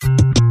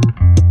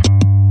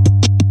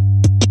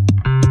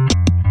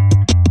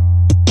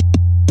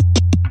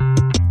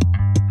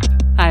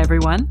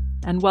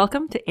and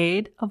welcome to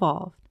Aid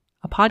Evolved,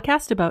 a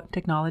podcast about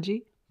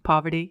technology,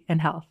 poverty,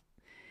 and health.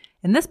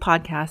 In this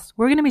podcast,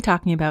 we're going to be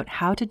talking about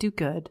how to do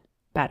good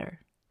better.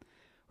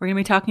 We're going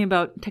to be talking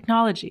about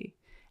technology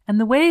and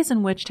the ways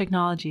in which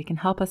technology can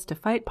help us to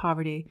fight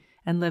poverty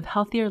and live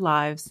healthier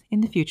lives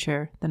in the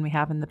future than we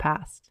have in the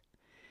past.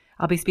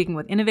 I'll be speaking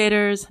with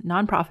innovators,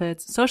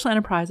 nonprofits, social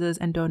enterprises,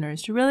 and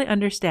donors to really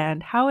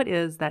understand how it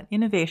is that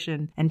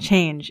innovation and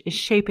change is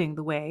shaping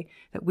the way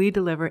that we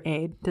deliver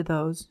aid to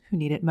those who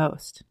need it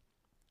most.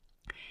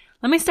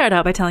 Let me start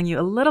out by telling you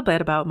a little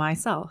bit about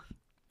myself.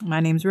 My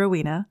name's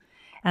Rowena,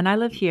 and I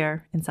live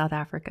here in South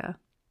Africa.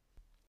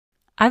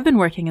 I've been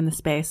working in the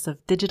space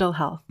of digital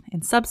health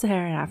in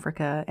sub-Saharan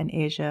Africa and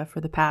Asia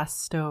for the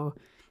past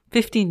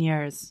 15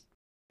 years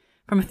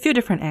from a few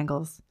different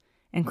angles,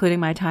 including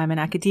my time in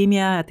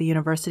academia at the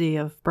University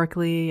of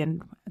Berkeley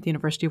and at the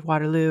University of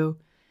Waterloo,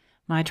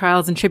 my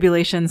trials and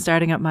tribulations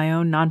starting up my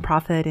own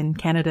nonprofit in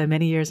Canada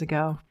many years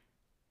ago,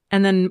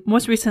 and then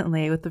most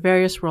recently with the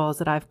various roles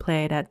that I've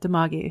played at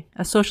Dimagi,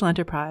 a social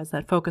enterprise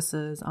that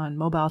focuses on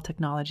mobile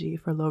technology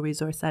for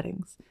low-resource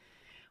settings.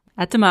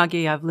 At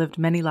Dimagi, I've lived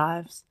many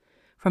lives,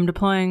 from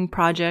deploying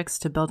projects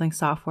to building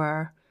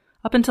software,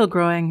 up until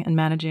growing and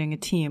managing a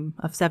team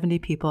of 70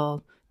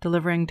 people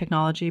delivering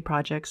technology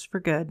projects for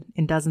good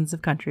in dozens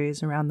of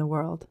countries around the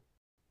world.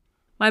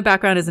 My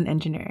background is in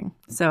engineering,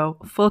 so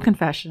full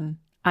confession,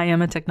 I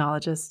am a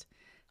technologist.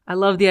 I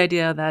love the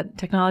idea that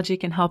technology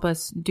can help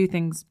us do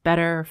things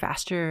better,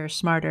 faster,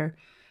 smarter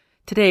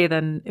today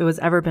than it was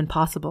ever been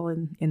possible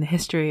in the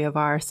history of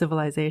our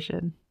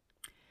civilization.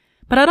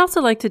 But I'd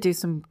also like to do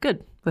some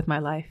good with my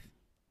life.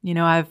 You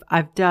know,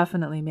 I've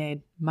definitely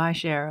made my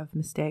share of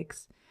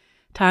mistakes.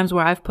 Times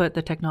where I've put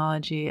the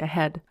technology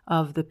ahead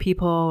of the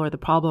people or the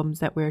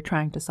problems that we're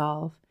trying to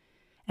solve.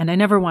 And I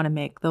never want to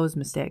make those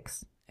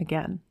mistakes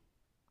again.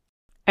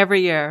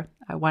 Every year,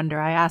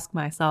 I ask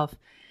myself,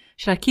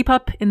 should I keep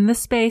up in this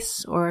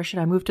space or should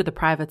I move to the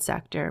private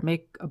sector,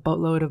 make a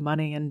boatload of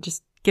money and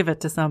just give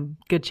it to some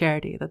good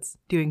charity that's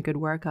doing good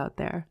work out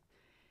there?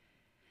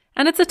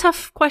 And it's a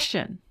tough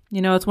question.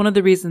 You know, it's one of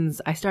the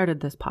reasons I started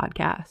this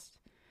podcast.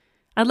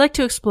 I'd like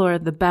to explore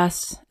the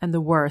best and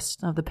the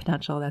worst of the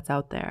potential that's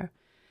out there,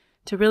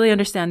 to really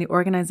understand the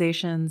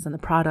organizations and the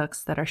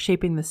products that are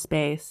shaping the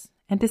space,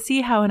 and to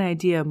see how an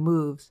idea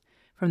moves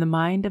from the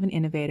mind of an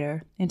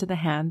innovator into the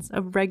hands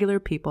of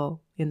regular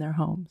people in their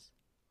homes.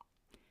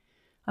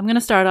 I'm going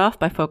to start off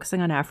by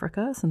focusing on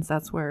Africa, since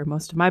that's where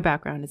most of my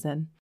background is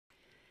in.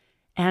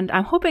 And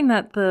I'm hoping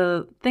that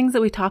the things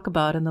that we talk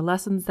about and the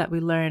lessons that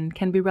we learn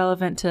can be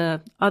relevant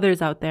to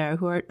others out there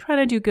who are trying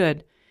to do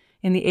good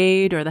in the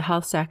aid or the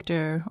health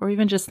sector, or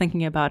even just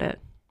thinking about it.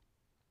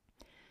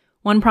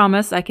 One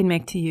promise I can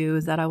make to you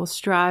is that I will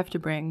strive to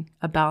bring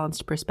a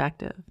balanced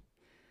perspective.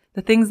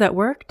 The things that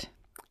worked,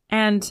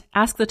 and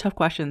ask the tough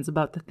questions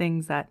about the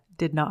things that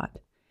did not,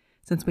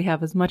 since we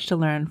have as much to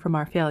learn from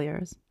our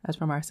failures as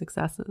from our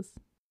successes.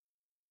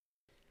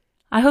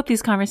 I hope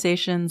these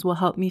conversations will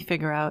help me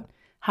figure out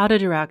how to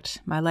direct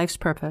my life's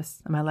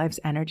purpose and my life's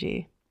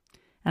energy.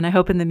 And I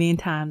hope in the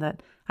meantime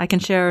that I can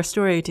share a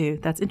story or two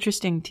that's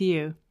interesting to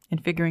you in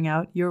figuring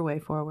out your way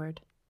forward.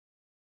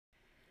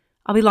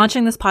 I'll be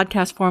launching this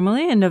podcast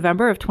formally in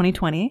November of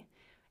 2020,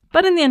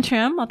 but in the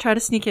interim, I'll try to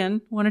sneak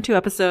in 1 or 2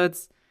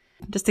 episodes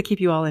just to keep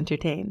you all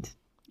entertained.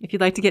 If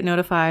you'd like to get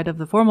notified of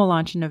the formal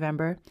launch in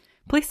November,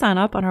 please sign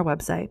up on our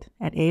website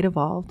at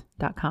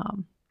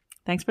aidevolved.com.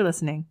 Thanks for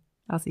listening.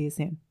 I'll see you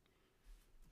soon.